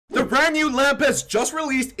brand new Lampets just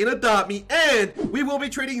released in Adopt Me, and we will be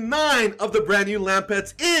trading 9 of the brand new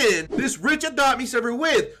Lampets in this rich Adopt Me server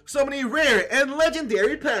with so many rare and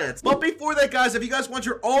legendary pets. But before that, guys, if you guys want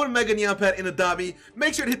your own Mega Neon pet in Adopt Me,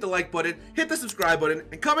 make sure to hit the like button, hit the subscribe button,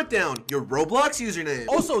 and comment down your Roblox username.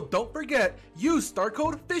 Also, don't forget, use star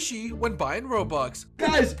code FISHY when buying Robux.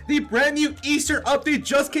 Guys, the brand new Easter update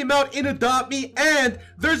just came out in Adopt Me, and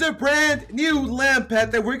there's a brand new Lampet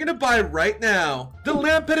that we're gonna buy right now. The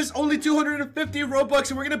Lampet is only 250 Robux,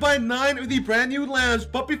 and we're gonna buy 9 of the brand new lambs.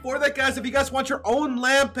 But before that, guys, if you guys want your own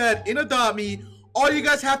Lampet in Adopt Me, all you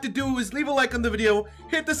guys have to do is leave a like on the video,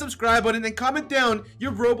 hit the subscribe button, and comment down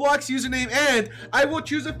your Roblox username, and I will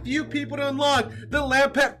choose a few people to unlock the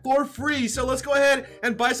Lampet for free. So let's go ahead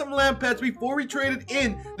and buy some Lampets before we trade it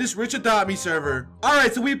in this rich Adopt Me server.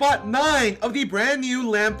 Alright, so we bought 9 of the brand new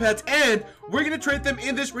Lampets, and we're gonna trade them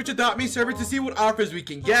in this rich Adopt Me server to see what offers we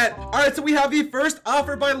can get. Alright, so we have the first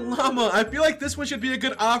offer by Llama. I feel like this one should be a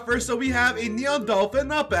good offer. So we have a Neon Dolphin,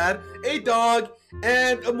 not bad, a dog,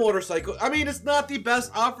 and a motorcycle. I mean, it's not the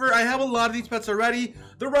best offer. I have a lot of these pets already.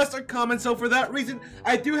 The rest are common, so for that reason,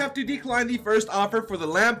 I do have to decline the first offer for the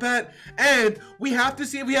Lampet, and we have to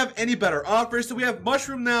see if we have any better offers. So we have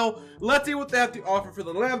Mushroom now. Let's see what they have to offer for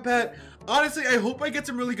the Lampet. Honestly, I hope I get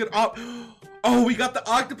some really good Oh, we got the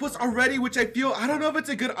Octopus already, which I don't know if it's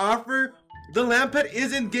a good offer. The Lampet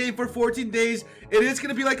is in game for 14 days. It is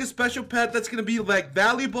gonna be like a special pet that's gonna be like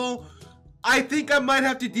valuable. I think I might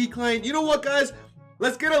have to decline. You know what, guys?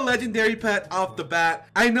 Let's get a legendary pet off the bat.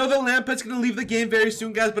 I know the Lampet's gonna leave the game very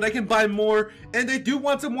soon, guys, but I can buy more. And I do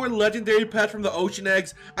want some more legendary pets from the Ocean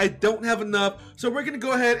Eggs. I don't have enough, so we're gonna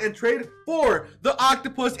go ahead and trade for the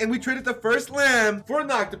Octopus. And we traded the first lamb for an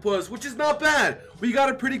Octopus, which is not bad. We got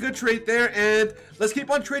a pretty good trade there, and let's keep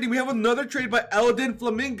on trading. We have another trade by Eldin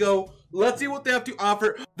Flamingo. Let's see what they have to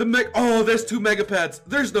offer. Oh, there's 2 mega pets.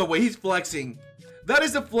 There's no way. He's flexing. That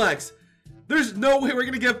is a flex. There's no way we're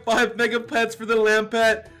gonna get 5 mega pets for the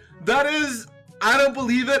Lampet. That is, I don't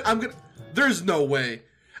believe it. There's no way.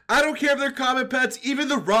 I don't care if they're common pets. Even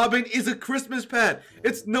the Robin is a Christmas pet.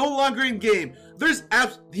 It's no longer in game.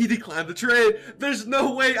 He declined the trade. There's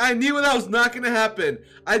no way. I knew that was not gonna happen.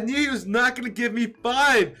 I knew he was not gonna give me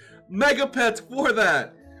 5 mega pets for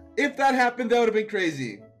that. If that happened, that would have been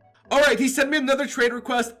crazy. Alright, he sent me another trade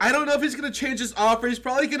request. I don't know if he's gonna change his offer. He's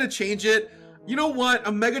probably gonna change it. You know what?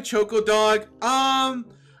 A Mega Choco Dog.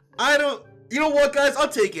 You know what, guys? I'll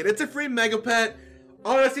take it. It's a free Mega Pet.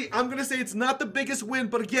 Honestly, I'm gonna say it's not the biggest win,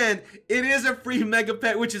 but again, it is a free Mega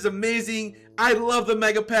Pet, which is amazing. I love the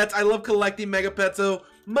Mega Pets. I love collecting Mega Pets, so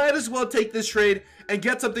might as well take this trade and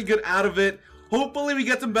get something good out of it. Hopefully, we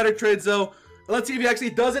get some better trades, though. Let's see if he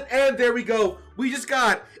actually does it, and there we go. We just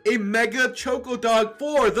got a Mega Choco Dog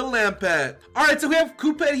for the Lampet. Alright, so we have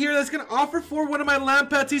Coupet here that's going to offer for one of my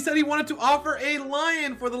Lampets. He said he wanted to offer a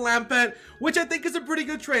lion for the Lampet, which I think is a pretty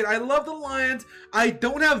good trade. I love the lions. I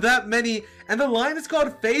don't have that many, and the lion is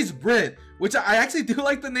called FaZe Brit, which I actually do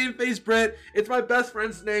like the name FaZe Brit. It's my best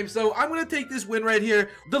friend's name, so I'm going to take this win right here.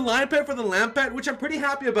 The lion pet for the Lampet, which I'm pretty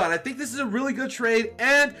happy about. I think this is a really good trade,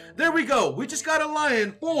 and there we go. We just got a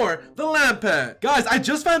lion for the Lampet. Guys, I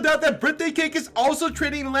just found out that Birthday Cake is also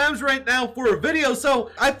trading lambs right now for a video, so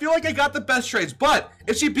I feel like I got the best trades. But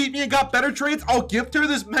if she beat me and got better trades, I'll gift her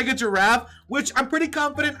this Mega Giraffe, which I'm pretty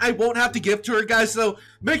confident I won't have to gift to her, guys. So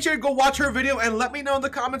make sure to go watch her video and let me know in the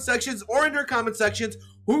comment sections or in your comment sections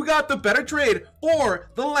who got the better trade for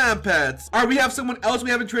the Lampets. Alright, we have someone else we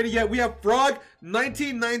haven't traded yet. We have Frog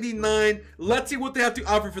 1999. Let's see what they have to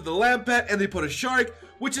offer for the Lampet, and they put a shark,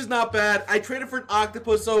 which is not bad. I traded for an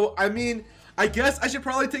octopus, so I mean, I guess I should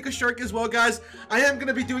probably take a shark as well, guys. I am going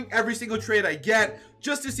to be doing every single trade I get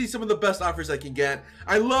just to see some of the best offers I can get.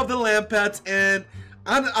 I love the Lampets, and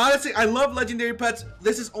honestly, I love legendary pets.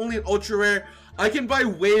 This is only an ultra rare. I can buy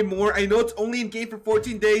way more. I know it's only in game for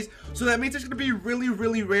 14 days, so that means it's going to be really,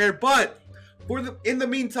 really rare. But in the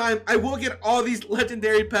meantime, I will get all these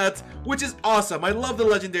legendary pets, which is awesome. I love the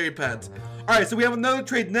legendary pets. Alright, so we have another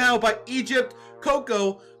trade now by Egypt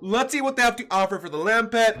Coco. Let's see what they have to offer for the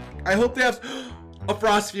Lampet. I hope they have a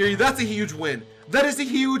Frost Fury. That's a huge win. That is a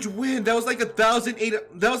huge win. That was like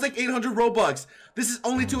 800 Robux. This is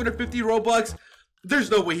only 250 Robux.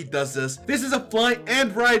 There's no way he does this. This is a Fly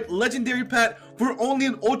and Ride legendary pet for only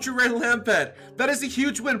an ultra rare Lampet. That is a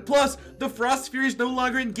huge win. Plus, the Frost Fury is no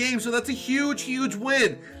longer in game, so that's a huge, huge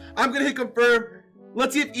win. I'm gonna hit confirm.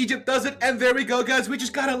 Let's see if Egypt does it, and there we go, guys. We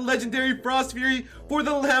just got a legendary Frost Fury for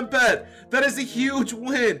the Lampet. That is a huge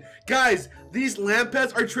win. Guys, these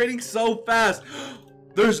Lampets are trading so fast.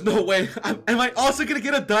 There's no way. Am I also gonna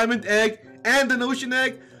get a Diamond Egg and an Ocean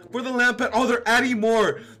Egg? for the Lampet. Oh, they're adding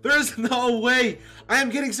more. There's no way. I am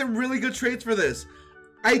getting some really good trades for this.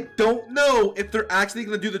 I don't know if they're actually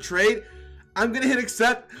going to do the trade. I'm going to hit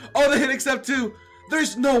accept. Oh, they hit accept too.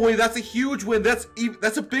 There's no way. That's a huge win. That's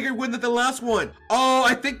a bigger win than the last one. Oh,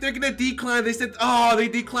 I think they're going to decline. They said, oh, they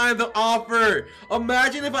declined the offer.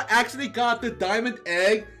 Imagine if I actually got the diamond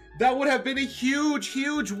egg. That would have been a huge,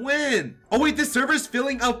 huge win. Oh wait, this server is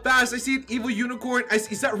filling up fast. I see an evil unicorn.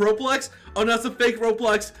 Is that Roblox? Oh no, it's a fake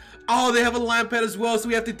Roblox. Oh, they have a Lampet as well, so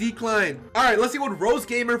we have to decline. All right, let's see what Rose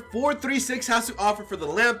Gamer 436 has to offer for the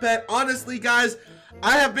Lampet. Honestly, guys,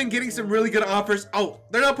 I have been getting some really good offers. Oh,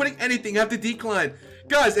 they're not putting anything. I have to decline.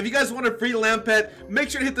 Guys, if you guys want a free Lampet, make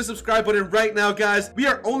sure to hit the subscribe button right now, guys. We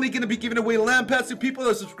are only going to be giving away Lampets to people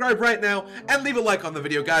that subscribe right now, and leave a like on the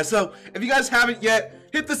video, guys. So, if you guys haven't yet,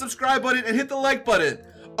 hit the subscribe button and hit the like button.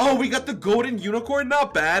 Oh, we got the golden unicorn.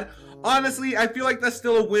 Not bad. Honestly, I feel like that's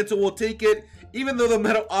still a win, so we'll take it. Even though the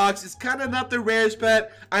metal ox is kind of not the rarest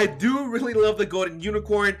pet, I do really love the golden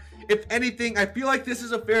unicorn. If anything, I feel like this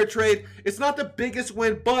is a fair trade. It's not the biggest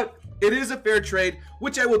win, but it is a fair trade,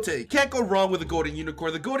 which I will take. Can't go wrong with the golden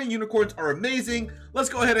unicorn. The golden unicorns are amazing. Let's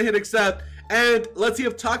go ahead and hit accept. And let's see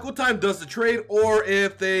if Taco Time does the trade or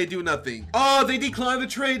if they do nothing. Oh, they declined the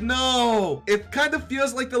trade. No. It kind of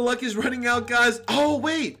feels like the luck is running out, guys. Oh,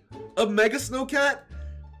 wait. A Mega Snowcat?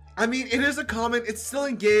 I mean, it is a common. It's still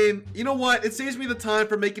in game. You know what? It saves me the time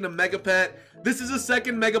for making a Mega Pet. This is the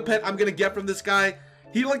second Mega Pet I'm going to get from this guy.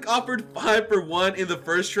 He, like, offered 5 for 1 in the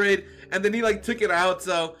first trade. And then he, like, took it out.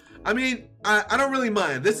 So, I mean, I don't really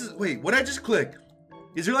mind. This is... Wait, what did I just click?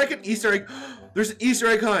 Is there, like, an Easter egg? There's an Easter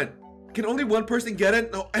egg hunt. Can only one person get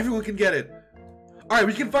it? No, everyone can get it. Alright,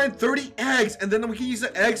 we can find 30 eggs, and then we can use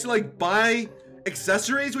the eggs to, like, buy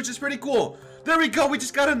accessories, which is pretty cool. There we go, we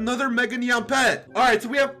just got another Mega Neon pet. Alright, so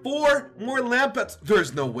we have 4 more Lampets.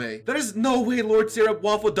 There's no way. There's no way Lord Syrup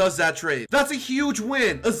Waffle does that trade. That's a huge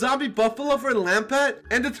win. A zombie buffalo for a Lampet,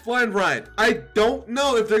 and it's flying right. I don't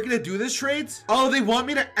know if they're gonna do this trades. Oh, they want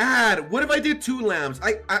me to add. What if I do 2 lambs?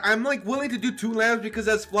 I'm like willing to do 2 lambs because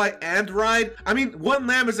that's fly and ride. I mean, 1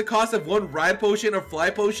 lamb is the cost of 1 ride potion or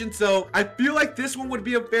fly potion, so I feel like this one would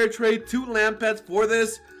be a fair trade. 2 Lampets for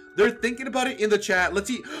this. They're thinking about it in the chat. Let's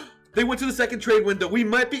see. They went to the second trade window. We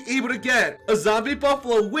might be able to get a zombie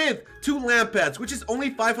buffalo with 2 Lampets, which is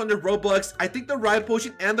only 500 Robux. I think the ride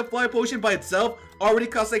potion and the fly potion by itself already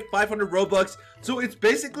costs like 500 Robux. So it's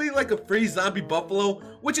basically like a free zombie buffalo,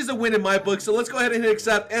 which is a win in my book. So let's go ahead and hit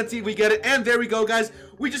accept and see if we get it. And there we go, guys.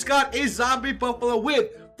 We just got a zombie buffalo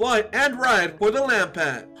with fly and ride for the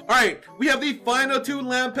Lampet. Alright, we have the final 2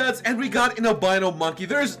 Lampets, and we got an albino monkey.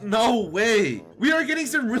 There's no way. We are getting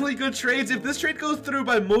some really good trades. If this trade goes through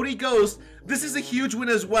by Modi Ghost, this is a huge win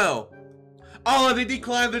as well. Oh, they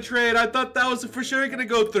declined the trade. I thought that was for sure gonna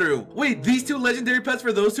go through. Wait, these 2 legendary pets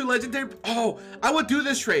for those 2 legendary... Oh, I would do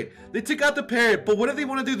this trade. They took out the parrot, but what if they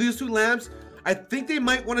want to do these 2 lambs? I think they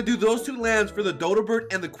might want to do those 2 lambs for the dodo bird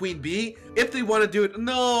and the queen bee if they want to do it.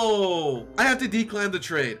 No, I have to decline the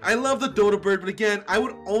trade. I love the dodo bird, but again, I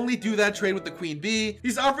would only do that trade with the queen bee.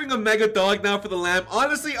 He's offering a mega dog now for the lamb.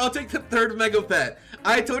 Honestly, I'll take the 3rd mega pet.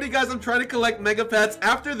 I told you guys I'm trying to collect mega pets.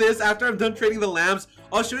 After this, after I'm done trading the lambs,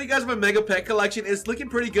 I'll show you guys my mega pet collection. It's looking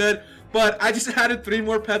pretty good. But I just added 3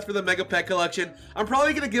 more pets for the Mega Pet collection. I'm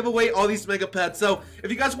probably going to give away all these Mega Pets. So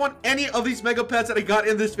if you guys want any of these Mega Pets that I got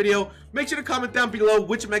in this video, make sure to comment down below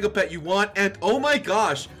which Mega Pet you want. And oh my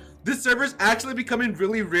gosh, this server is actually becoming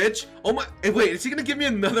really rich. Oh my, wait, is he going to give me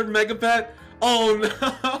another Mega Pet? Oh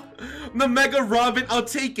no, the Mega Robin. I'll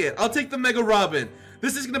take it. I'll take the Mega Robin.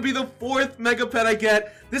 This is going to be the 4th Mega Pet I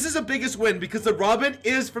get. This is the biggest win because the Robin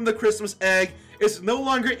is from the Christmas egg. It's no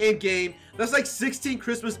longer in game. That's like 16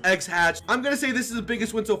 Christmas eggs hatched. I'm going to say this is the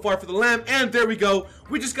biggest win so far for the lamb. And there we go.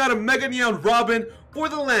 We just got a Mega Neon Robin for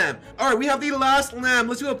the lamb. Alright, we have the last lamb.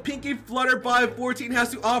 Let's see what Pinky Flutterby 14 has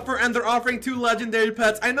to offer. And they're offering 2 legendary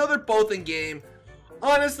pets. I know they're both in game.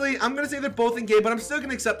 Honestly, I'm going to say they're both in game, but I'm still going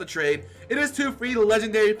to accept the trade. It is 2 free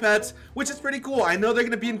legendary pets, which is pretty cool. I know they're going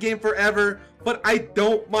to be in game forever, but I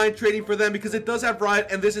don't mind trading for them because it does have ride,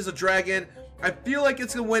 and this is a dragon. I feel like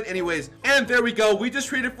it's going to win anyways. And there we go. We just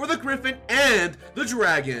traded for the griffin and the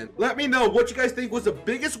dragon. Let me know what you guys think was the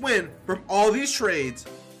biggest win from all these trades.